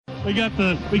We got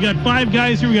 5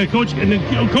 guys here. We got Coach, and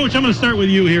then, Coach, I'm going to start with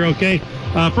you here, okay?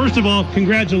 First of all,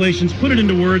 congratulations. Put it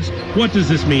into words. What does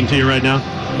this mean to you right now?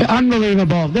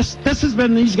 Unbelievable. This has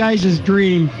been these guys'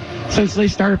 dream since they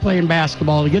started playing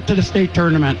basketball, to get to the state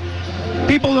tournament.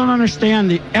 People don't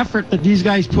understand the effort that these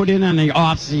guys put in the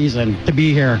off season to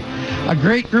be here. A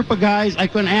great group of guys. I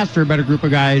couldn't ask for a better group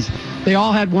of guys. They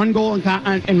all had one goal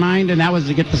in mind, and that was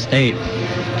to get to state.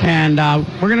 And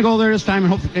we're going to go there this time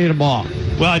and hopefully get a ball.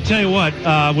 Well, I tell you what,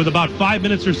 with about 5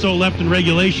 minutes or so left in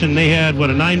regulation, they had, what,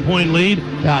 a 9-point lead?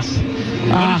 Yes.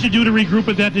 What did you do to regroup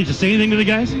with that? Did you say anything to the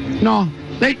guys? No.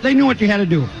 They knew what you had to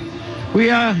do. We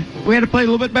had to play a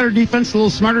little bit better defense, a little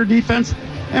smarter defense,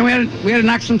 and we had to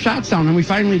knock some shots down, and we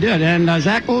finally did. And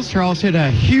Zach Osterhaus hit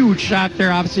a huge shot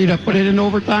there, obviously, to put it in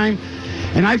overtime.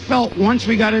 And I felt once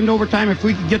we got into overtime, if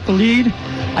we could get the lead,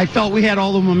 I felt we had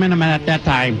all the momentum at that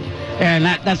time. And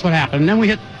that's what happened. And then we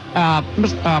hit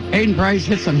Aiden Price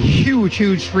hit some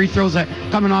huge free throws that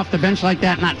coming off the bench like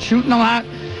that, not shooting a lot.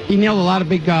 He nailed a lot of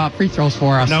big free throws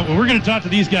for us. Now, we're going to talk to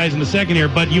these guys in a second here,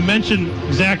 but you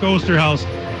mentioned Zach Osterhaus.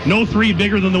 No 3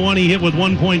 bigger than the one he hit with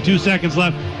 1.2 seconds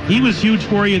left. He was huge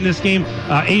for you in this game.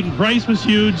 Aiden Price was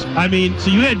huge. I mean,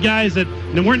 so you had guys that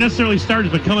weren't necessarily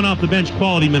starters, but coming off the bench,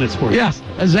 quality minutes for you. Yes,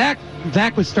 Zach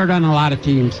would start on a lot of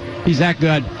teams. He's that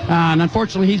good. And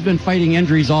unfortunately, he's been fighting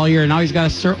injuries all year. Now he's got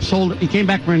a shoulder. He came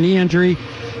back from a knee injury.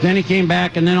 Then he came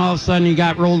back, and then all of a sudden he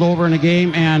got rolled over in a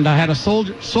game and had a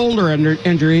shoulder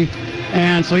injury.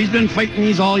 And so he's been fighting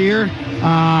these all year.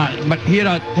 But he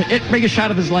had the biggest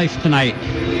shot of his life tonight.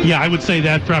 Yeah, I would say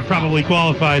that probably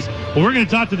qualifies. Well, we're going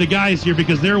to talk to the guys here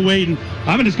because they're waiting.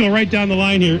 I'm going to just go right down the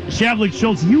line here. Shavlik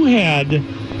Schultz, you had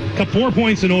 4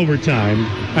 points in overtime.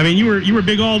 I mean, you were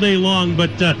big all day long,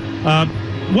 but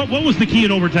what was the key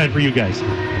in overtime for you guys?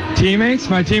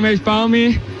 My teammates found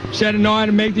me. She had to know how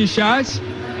to make these shots.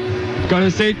 Go to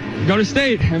state.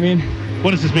 I mean,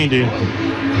 what does this mean to you?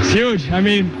 It's huge. I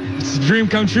mean, it's a dream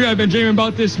come true. I've been dreaming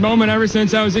about this moment ever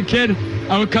since I was a kid.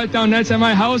 I would cut down nets at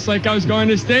my house like I was going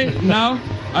to state. Now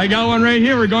I got one right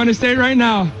here. We're going to state right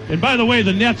now. And by the way,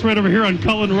 the net's right over here on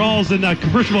Cullen Rawls. And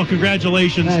first of all,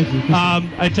 congratulations. Thank you.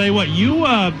 I tell you what, you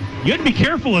had to be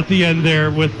careful at the end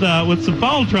there with some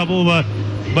foul trouble,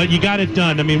 but you got it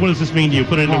done. I mean, what does this mean to you?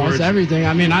 Put it into words. It's everything.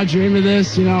 I mean, I dream of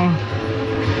this,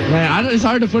 Man, it's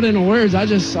hard to put it into words.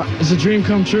 It's a dream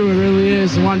come true. It really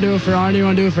is. I want to do it for Arnie. I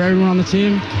want to do it for everyone on the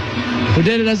team. We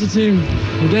did it as a team.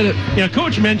 We did it. Yeah,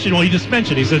 Coach mentioned, he just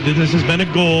mentioned, he said that this has been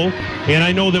a goal. And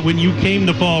I know that when you came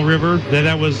to Fall River,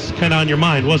 that was kind of on your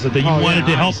mind, wasn't it? That you wanted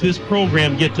to help this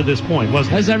program get to this point,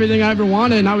 wasn't it? That's everything I ever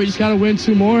wanted. Now we just got to win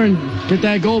 2 more and get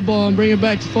that gold ball and bring it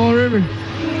back to Fall River.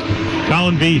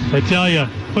 Colin Beath, I tell you,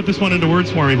 put this one into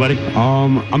words for me, buddy.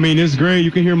 I mean, it's great.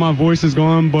 You can hear my voice is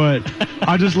going, but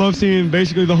I just love seeing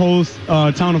basically the whole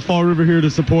town of Fall River here to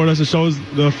support us. It shows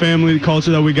the family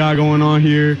culture that we got going on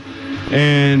here,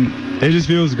 and it just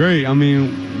feels great. I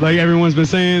mean, like everyone's been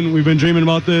saying, we've been dreaming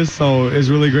about this, so it's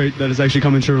really great that it's actually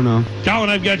coming true now. Colin,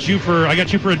 I got you for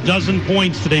a dozen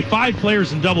points today. 5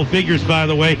 players in double figures, by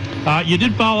the way. You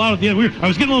did foul out at the end. I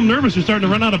was getting a little nervous. We're starting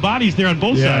to run out of bodies there on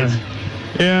both sides.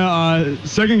 Yeah,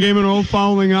 second game in a row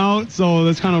fouling out, so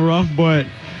that's kind of rough. But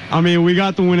I mean, we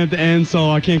got the win at the end,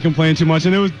 so I can't complain too much.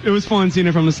 And it was fun seeing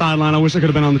it from the sideline. I wish I could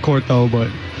have been on the court though,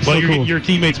 but cool. Your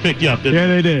teammates picked you up, didn't they? Yeah,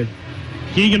 they did.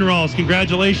 Keegan Rawls,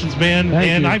 congratulations, man.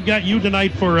 Thank you. I've got you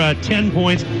tonight for 10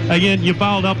 points. Again, you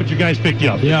fouled up, but your guys picked you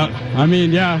up. Yeah, I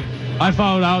mean, I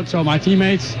fouled out, so my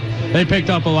teammates, they picked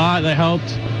up a lot. They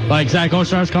helped. Like Zach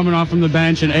Osterhaus coming off from the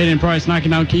bench and Aiden Price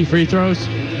knocking down key free throws.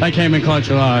 That came in clutch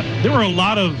a lot. There were a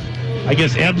lot of, I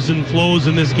guess, ebbs and flows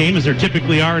in this game, as there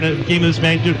typically are in a game of this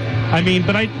magnitude. I mean,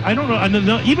 but I don't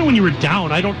know. Even when you were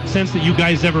down, I don't sense that you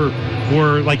guys ever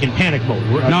were, like, in panic mode.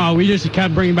 No, we just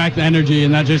kept bringing back the energy,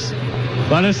 and that just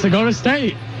led us to go to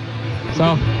state.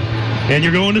 So. And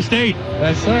you're going to state.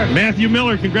 Yes, sir. Matthew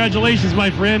Miller, congratulations,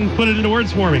 my friend. Put it into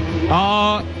words for me.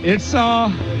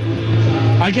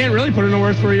 I can't really put it into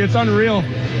words for you. It's unreal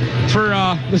for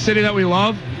the city that we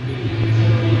love.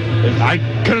 I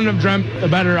couldn't have dreamt a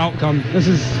better outcome. This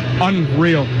is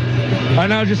unreal. I'd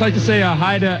now just like to say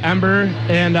hi to Ember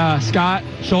and Scott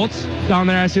Schultz down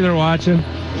there. I see they're watching.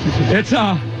 It's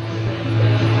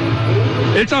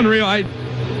unreal.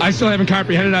 I still haven't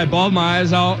comprehended. I bawled my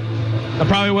eyes out. I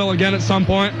probably will again at some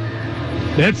point.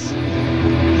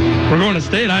 We're going to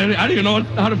state. I don't even know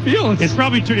how to feel. It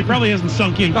probably hasn't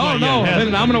sunk in quite yet. Oh, no.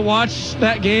 And I'm going to watch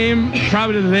that game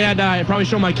probably to the day I die. I'd probably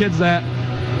show my kids that.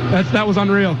 That was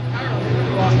unreal.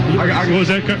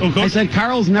 I said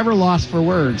Carl's never lost for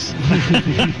words.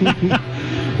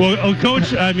 Well,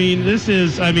 Coach, I mean, this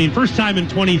is, first time in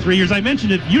 23 years. I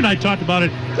mentioned it. You and I talked about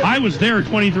it. I was there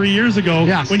 23 years ago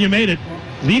when you made it.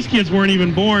 These kids weren't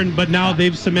even born, but now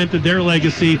they've cemented their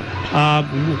legacy.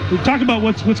 We talk about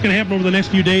what's going to happen over the next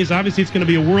few days. Obviously, it's going to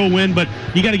be a whirlwind, but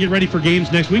you got to get ready for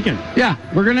games next weekend. Yeah,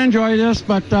 we're going to enjoy this,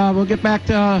 but we'll get back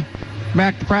to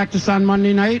practice on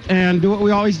Monday night and do what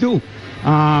we always do.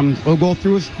 We'll go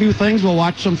through a few things. We'll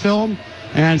watch some film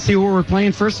and see where we're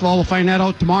playing. First of all, we'll find that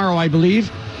out tomorrow, I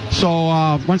believe. So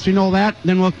once we know that,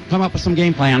 then we'll come up with some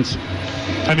game plans.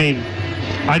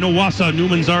 I know Wausau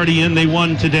Newman's already in. They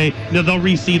won today. They'll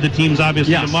reseed the teams,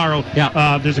 obviously, tomorrow.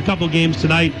 Yeah. There's a couple games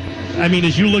tonight.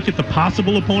 As you look at the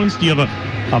possible opponents, do you have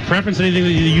a preference, anything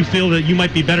that you feel that you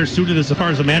might be better suited as far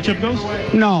as the matchup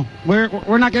goes? No. We're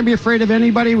not going to be afraid of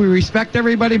anybody. We respect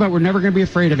everybody, but we're never going to be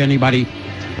afraid of anybody.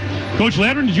 Coach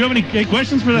Ladron, did you have any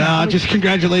questions for that? No, just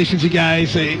congratulations, you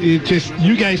guys.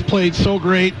 You guys played so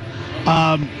great.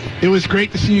 It was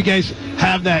great to see you guys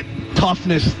have that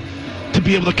toughness to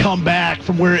be able to come back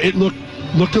from where it looked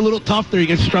a little tough there. You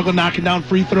guys struggled knocking down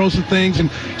free throws and things, and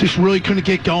just really couldn't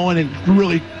get going. And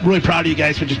really, really proud of you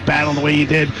guys for just battling the way you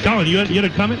did. Colin, you had a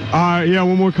comment? Yeah,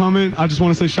 one more comment. I just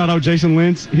want to say shout out Jason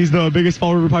Lentz. He's the biggest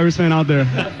Fall River Pirates fan out there.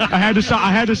 I had to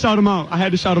shout him out.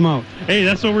 Hey,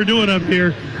 that's what we're doing up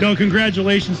here. No,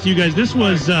 congratulations to you guys. This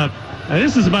was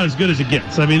this is about as good as it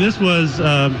gets. This was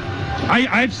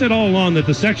I've said all along that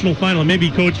the sectional final, and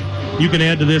maybe Coach, you can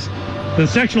add to this. The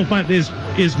sectional final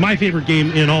is my favorite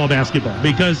game in all of basketball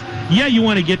because, you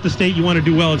want to get to state, you want to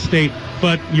do well at state,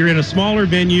 but you're in a smaller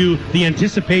venue, the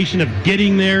anticipation of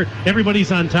getting there, everybody's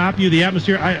on top of you, the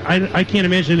atmosphere. I can't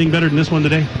imagine anything better than this one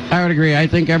today. I would agree. I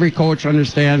think every coach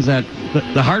understands that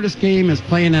the hardest game is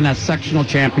playing in a sectional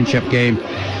championship game.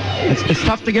 It's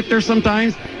tough to get there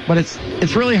sometimes, but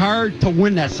it's really hard to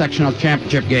win that sectional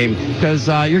championship game because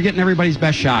you're getting everybody's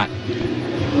best shot.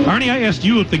 Arnie, I asked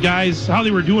you if the guys, how they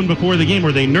were doing before the game.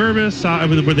 Were they nervous?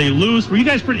 Were they loose? Were you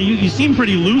guys pretty, you seemed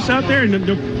pretty loose out there?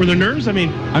 Were there nerves? We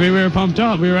were pumped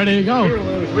up. We were ready to go.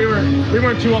 We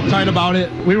weren't too uptight about it.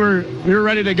 We were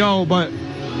ready to go, but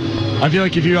I feel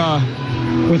like if you,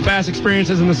 with past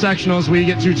experiences in the sectionals, we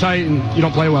get too tight and you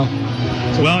don't play well.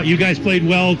 Well, you guys played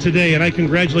well today, and I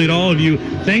congratulate all of you.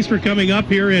 Thanks for coming up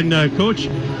here, and Coach,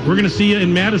 we're going to see you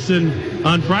in Madison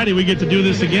on Friday. We get to do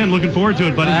this again. Looking forward to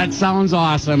it, buddy. That sounds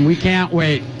awesome. We can't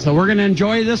wait. So we're going to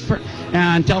enjoy this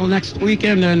until the next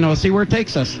weekend, and we'll see where it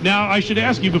takes us. Now, I should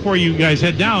ask you before you guys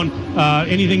head down,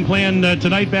 anything planned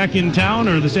tonight back in town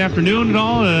or this afternoon at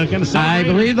all? Kind of I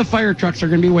believe the fire trucks are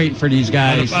going to be waiting for these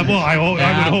guys. Well, I would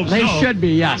hope so. They should be,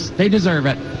 yes. They deserve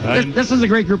it. This is a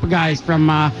great group of guys from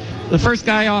the first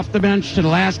guy off the bench to the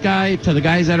last guy to the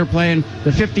guys that are playing.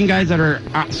 The 15 guys that are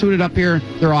suited up here,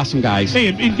 they're awesome guys. Hey,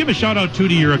 and give a shout out too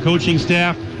to your coaching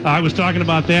staff. I was talking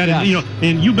about that, yes.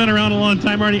 And you've been around a long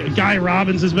time, Arnie. Guy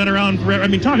Robbins has been around forever.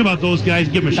 Talk about those guys.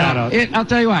 Give them a shout out. I'll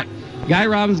tell you what, Guy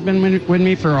Robbins has been with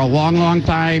me for a long, long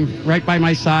time, right by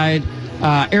my side.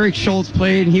 Eric Schultz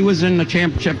played. He was in the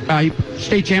championship,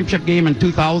 state championship game in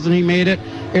 2000. He made it.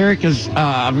 Eric is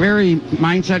a very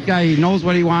mindset guy. He knows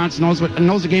what he wants, knows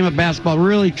the game of basketball.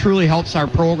 Really, truly helps our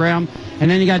program.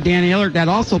 And then you got Danny Ellert that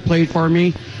also played for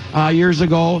me years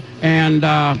ago, and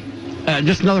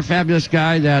just another fabulous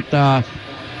guy that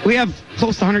we have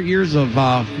close to 100 years of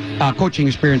coaching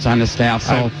experience on this staff.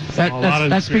 So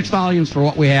that speaks volumes for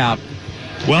what we have.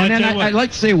 Well, and then I'd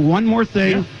like to say one more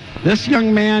thing. Yeah. This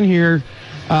young man here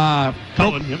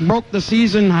broke the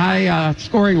season high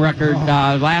scoring record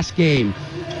last game.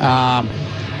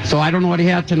 So I don't know what he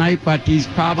had tonight, but he's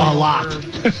probably a lot.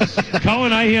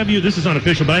 Colin, I have you, this is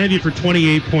unofficial, but I have you for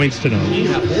 28 points tonight.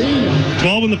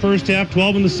 12 in the first half,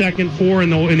 12 in the second, 4 in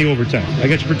the overtime. I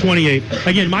got you for 28.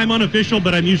 Again, I'm unofficial,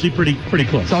 but I'm usually pretty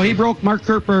close. So he broke Mark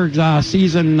Kerper's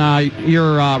season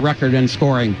year record in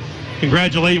scoring.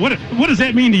 Congratulations. What does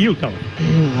that mean to you, Colin?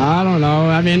 I don't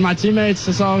know. My teammates,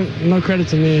 it's all no credit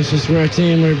to me. It's just we're a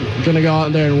team. We're going to go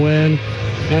out there and win,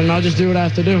 and I'll just do what I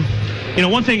have to do.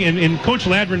 One thing, and Coach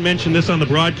Ladron mentioned this on the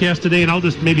broadcast today, and I'll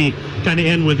just maybe kind of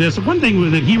end with this. One thing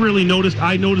that he really noticed,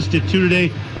 I noticed it too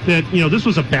today, that, this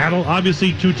was a battle.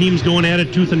 Obviously, two teams going at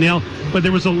it tooth and nail, but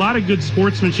there was a lot of good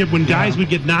sportsmanship when guys would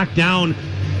get knocked down.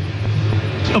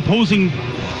 Opposing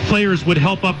players would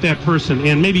help up that person,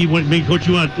 and maybe Coach,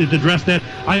 you want to address that?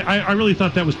 I really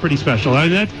thought that was pretty special.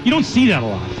 You don't see that a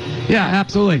lot. Yeah,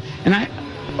 absolutely. And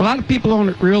a lot of people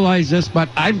don't realize this, but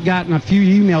I've gotten a few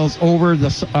emails over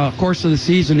the course of the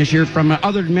season this year from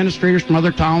other administrators from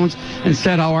other towns and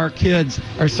said how our kids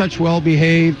are such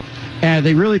well-behaved, and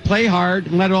they really play hard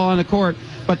and let it all on the court,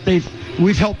 but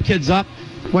we've helped kids up.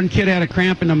 one kid had a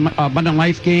cramp in the Abundant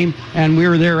Life game, and we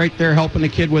were there right there helping the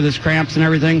kid with his cramps and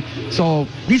everything. So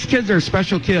these kids are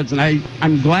special kids, and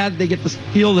I'm glad they get to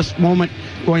feel this moment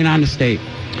going on to state.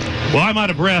 Well, I'm out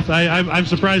of breath. I'm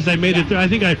surprised I made it through. I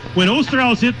think when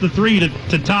Osterhaus hit the 3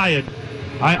 to tie it,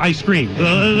 I screamed.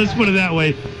 Let's put it that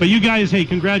way. But you guys, hey,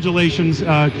 congratulations.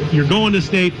 You're going to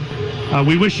state.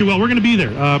 We wish you well. We're going to be there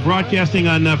broadcasting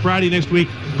on Friday next week.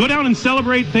 Go down and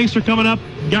celebrate. Thanks for coming up,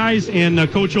 guys, and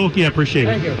Coach Olkey, I appreciate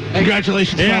it. Thank you.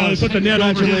 Congratulations, Yeah, fellas. put the net over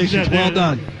his Congratulations. net. Well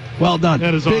done. Well done.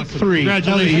 That is Big awesome. 3.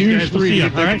 Congratulations, Huge guys. We'll 3. see ya,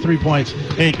 Big all right? 3 points.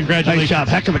 Hey, congratulations. Nice job.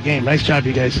 Heck of a game. Nice job,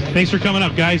 you guys. Thanks for coming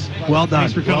up, guys. Well done.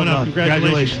 Thanks for coming well up. done.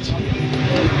 Congratulations.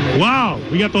 Wow,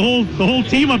 we got the whole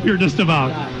team up here just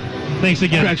about. Thanks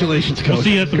again. Congratulations, Coach. We'll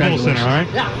see you at the Bowl Center, all right?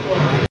 Yeah.